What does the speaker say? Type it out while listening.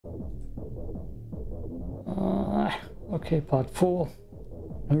Okay, part 4.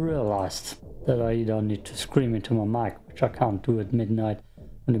 I realized that I either need to scream into my mic, which I can't do at midnight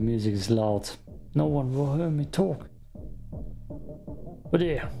when the music is loud. No one will hear me talk. But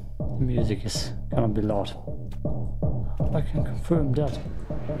yeah, the music is gonna be loud. I can confirm that.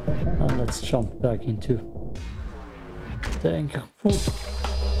 And let's jump back into the anchor food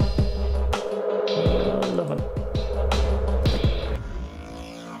level.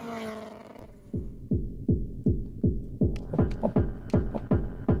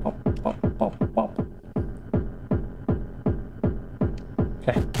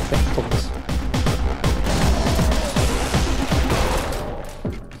 Okay, focus.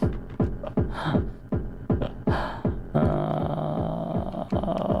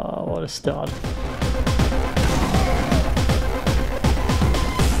 What a start.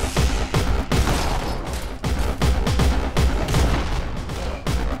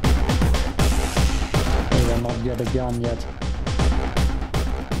 Maybe I'm not get a gun yet.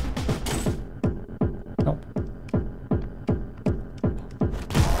 Nope.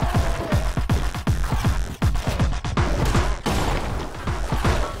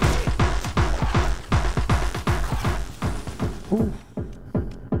 Ooh.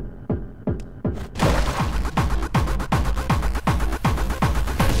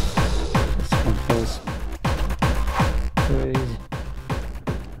 This one feels crazy.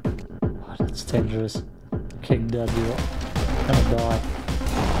 Oh, that's dangerous. Kick that, you're gonna die.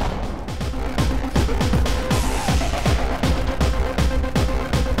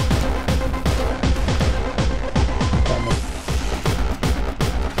 Damn it.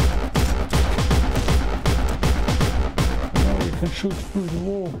 No, you can shoot through the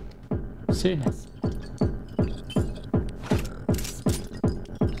wall. See?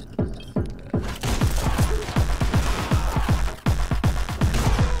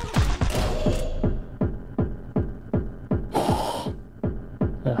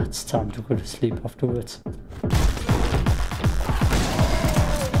 It's time to go to sleep afterwards.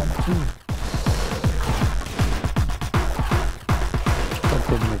 That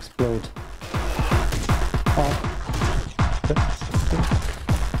didn't explode. Oh,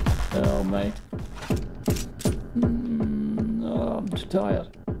 oh mate. Oh, I'm too tired.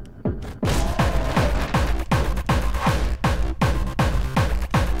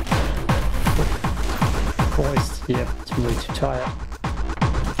 Voice, yep, it's way too tired.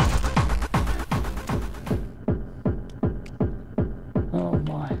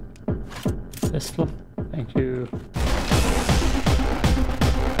 Pistol, thank you.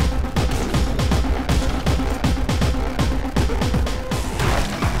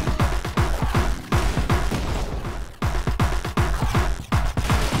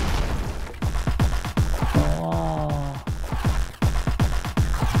 Oh.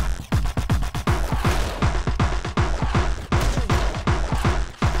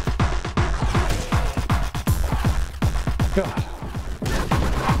 God.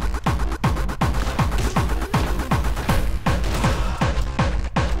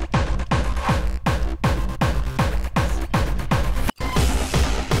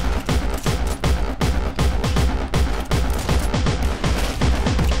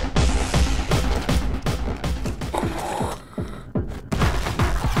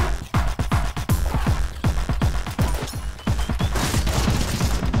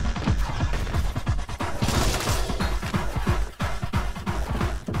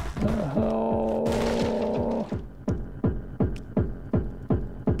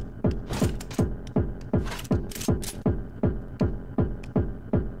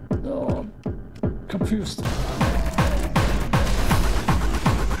 Confused. If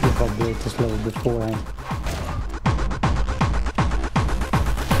I built this level beforehand.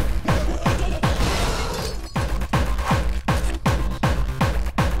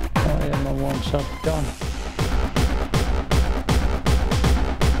 I am a one-shot gun.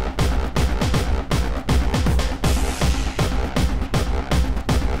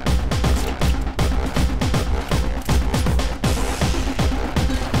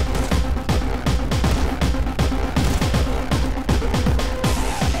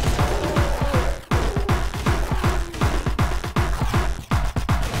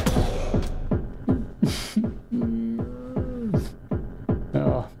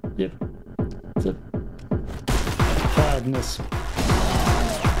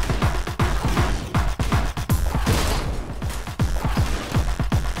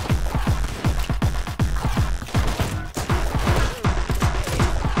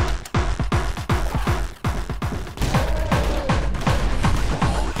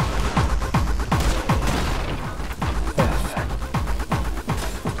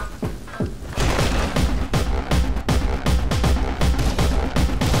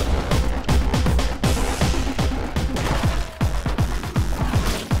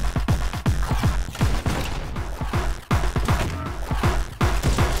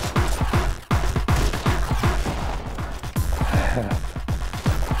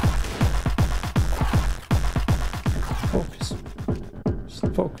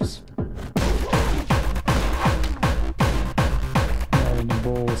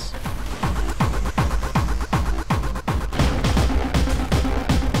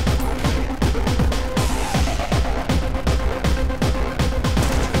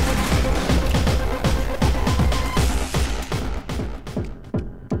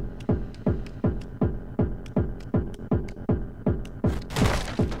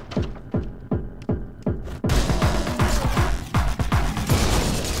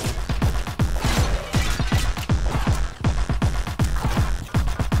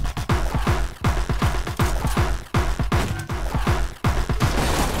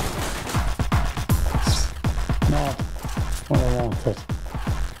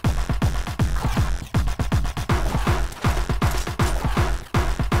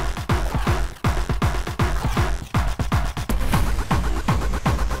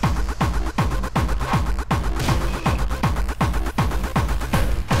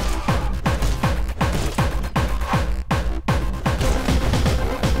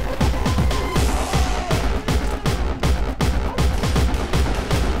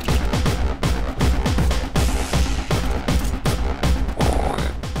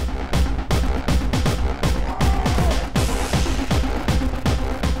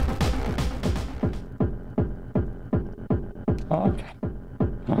 Okay.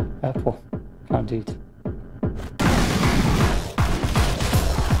 Oh, apple. Can't eat.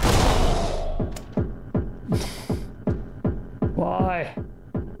 Why?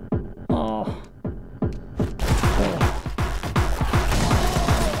 Oh.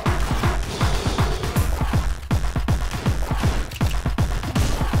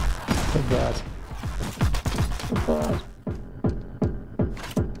 So bad. So bad.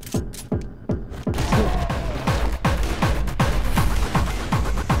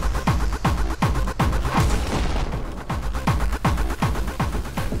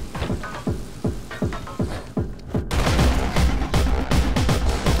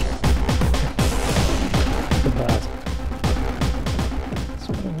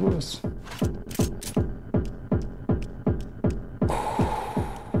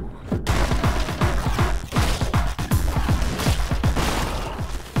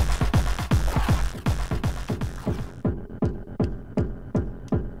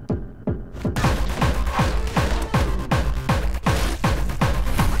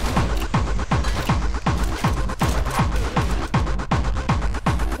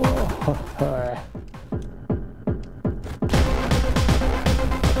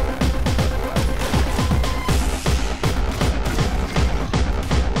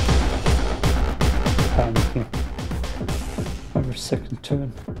 Every second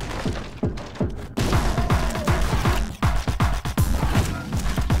turn.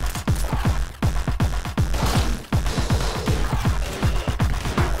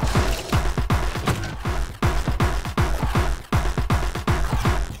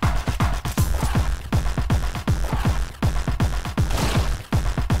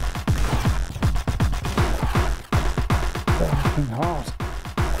 Working hard.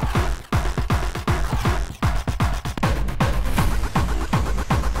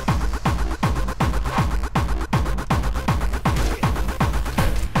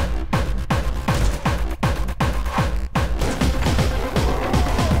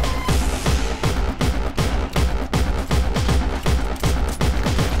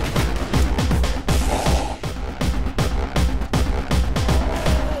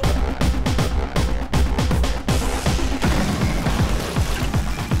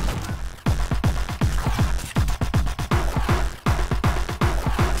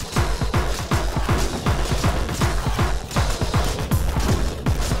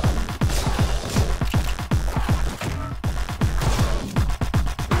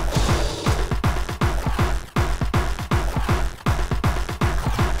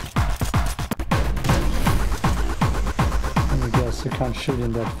 You can't shoot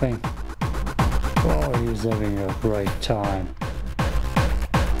in that thing. Oh, he's having a great time.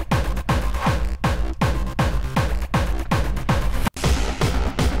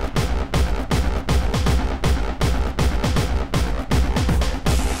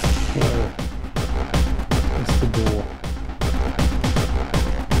 Where is the door?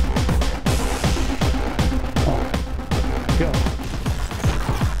 Oh, go.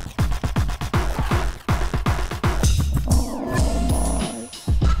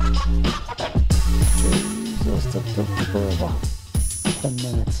 That took forever. 10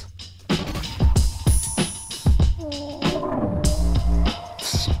 minutes.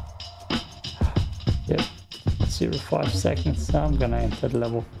 Yep, 0.5 seconds. I'm gonna end that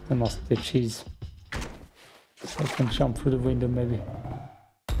level. There must be a cheese. So I can jump through the window maybe.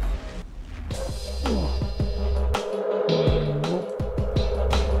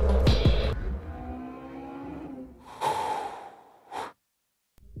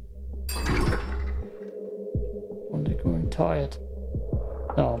 Tired.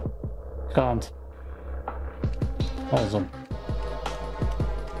 No, can't. Awesome.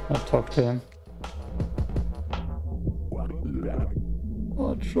 I'll talk to him.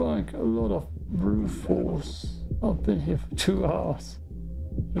 I drank a lot of brew force. I've been here for 2 hours.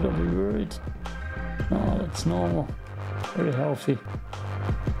 Should I be worried? No, that's normal. Very healthy.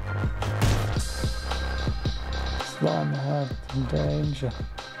 Slime ahead in danger.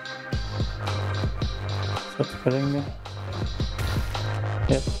 Is that killing me?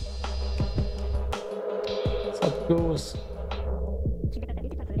 Yep. So it goes.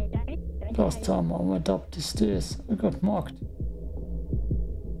 Last time I went up the stairs, I got marked.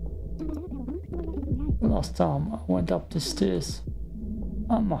 Last time I went up the stairs,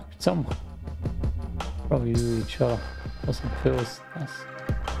 I marked someone. Probably you each other. For some pills. Nice.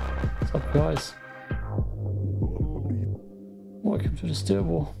 What's up, guys? Welcome to the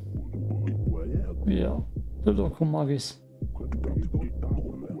stairwell. Yeah, the local muggies.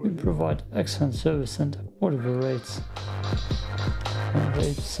 We provide excellent service and affordable rates. A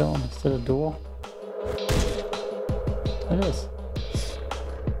raid zone, is that a door? It is.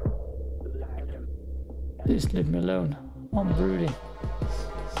 Please leave me alone. I'm brooding.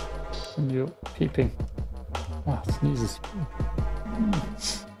 And you're peeping. Ah, sneezes.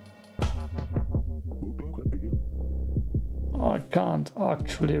 I can't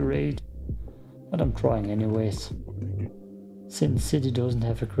actually read, but I'm trying anyways. Sin City doesn't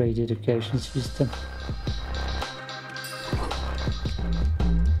have a great education system.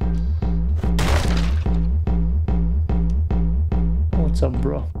 What's up,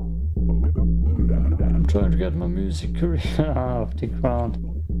 bro? I'm trying to get my music career off the ground.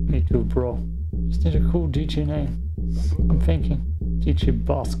 Me too, bro. Just need a cool DJ name. I'm thinking DJ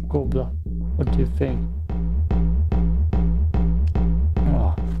Bass Gobbler. What do you think?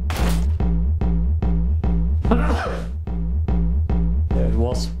 Oh. There it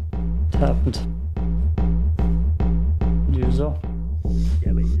was. It happened. User.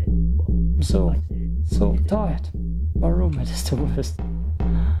 I'm so tired. My roommate is the worst.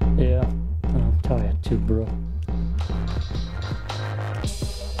 Yeah, I'm tired too, bro.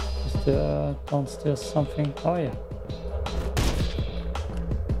 Is there downstairs something? Oh yeah.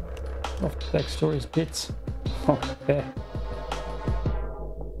 Of the backstory's bits. Okay.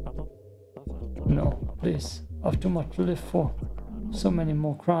 No, please. I've too much to live for. So many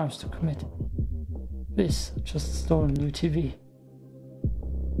more crimes to commit. Please, I just stole a new TV.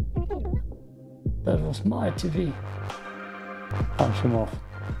 That was my TV. Punch him off.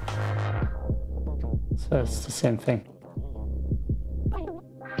 So it's the same thing.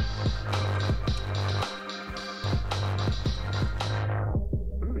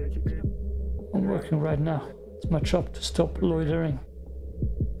 I'm working right now. It's my job to stop loitering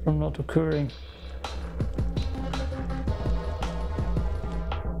from not occurring.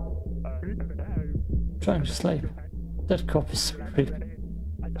 Trying to sleep. That cop is creepy.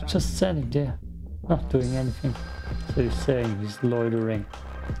 Just standing there, not doing anything. So he's saying he's loitering.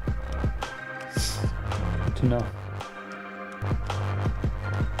 To know.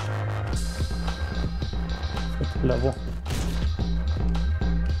 What level?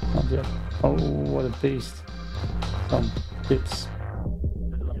 Not yet. Oh, what a beast. Some dips.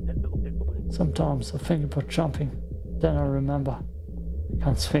 Sometimes I think about jumping. Then I remember I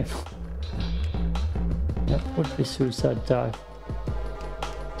can't swim. That would be suicide dive.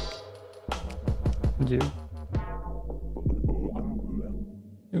 And you?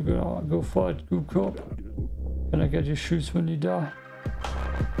 You're gonna go fight, good cop. Can I get your shoes when you die?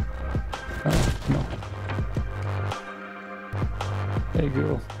 No. Hey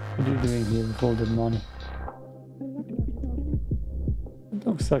girl, what are you doing here with all the money? It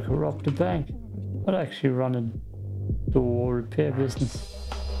looks like I robbed a bank, but I actually run a door repair business.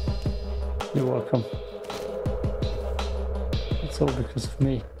 You're welcome. It's all because of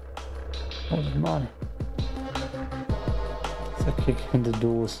me. All the money. It's a kick in the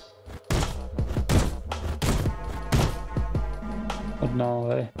doors. But now,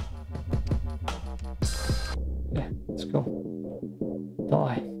 eh? Yeah, let's go.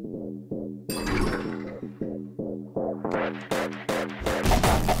 Die.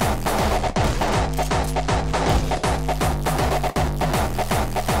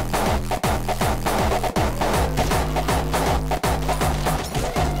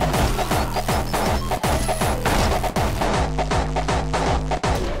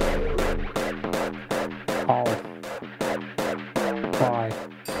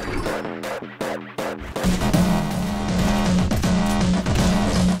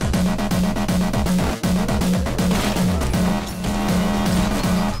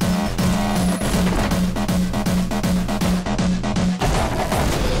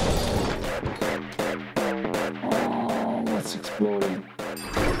 Exploding.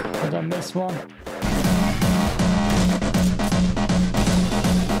 Did I miss one?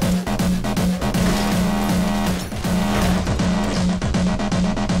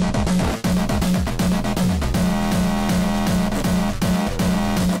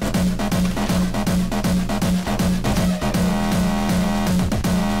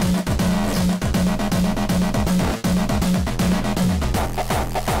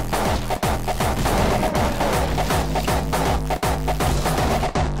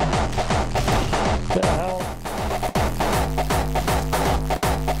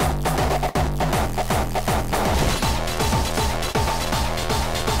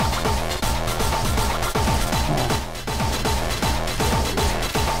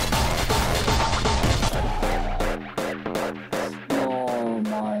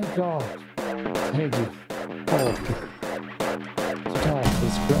 God, thank you. Oh, die,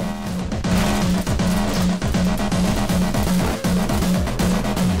 please, bro.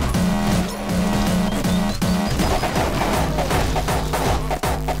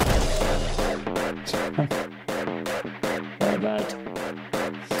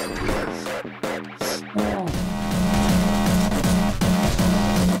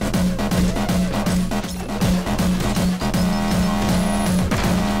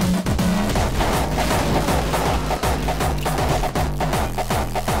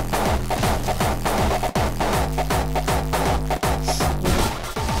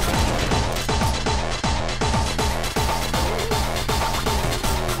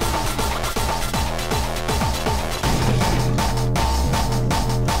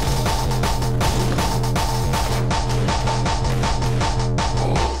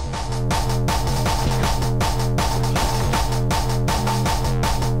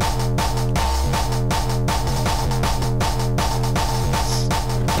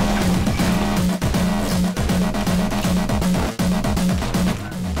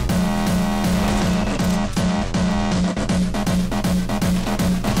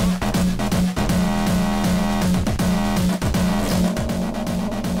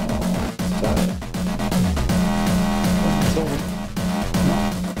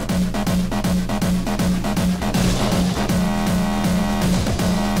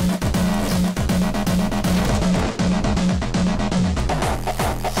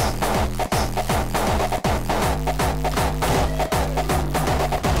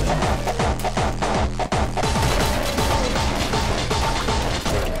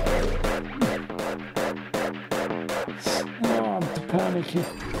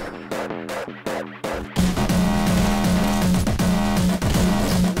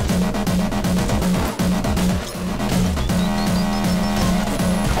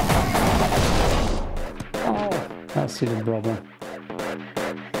 see the problem.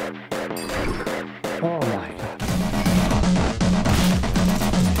 Oh my god.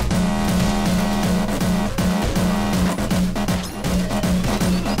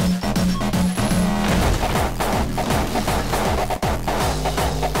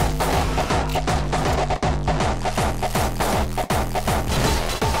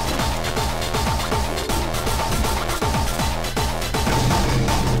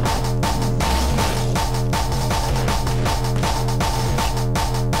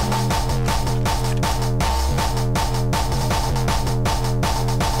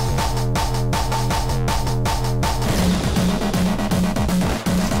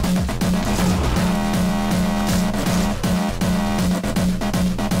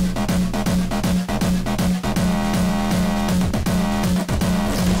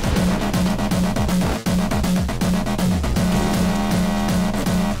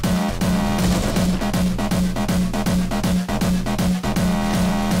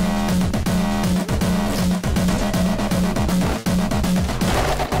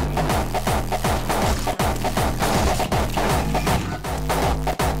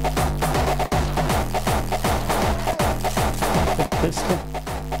 Pistol.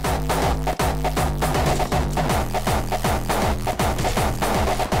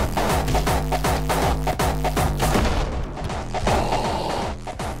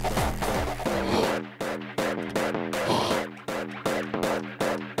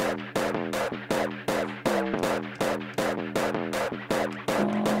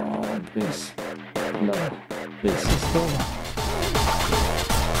 Oh, please. No. This is over.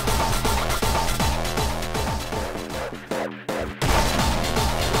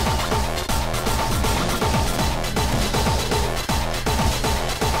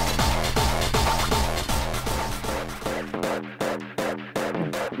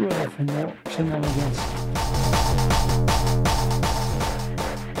 Ready for more shenanigans.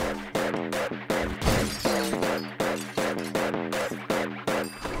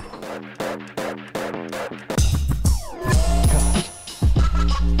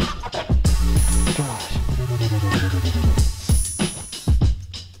 God.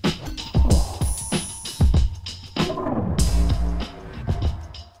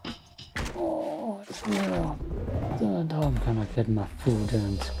 Oh, yeah. And how I'm gonna get my food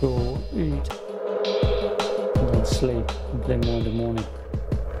and go eat and then sleep and play more in the morning.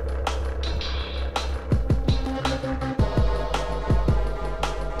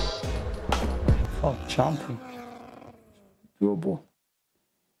 Oh, jumping. Doable.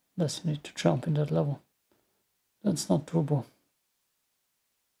 Let's need to jump in that level. That's not doable.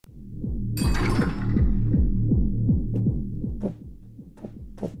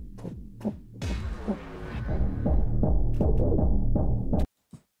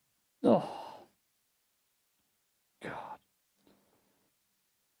 Oh, God.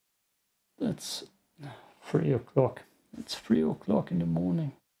 That's 3 o'clock. It's 3 o'clock in the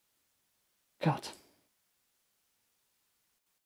morning. God.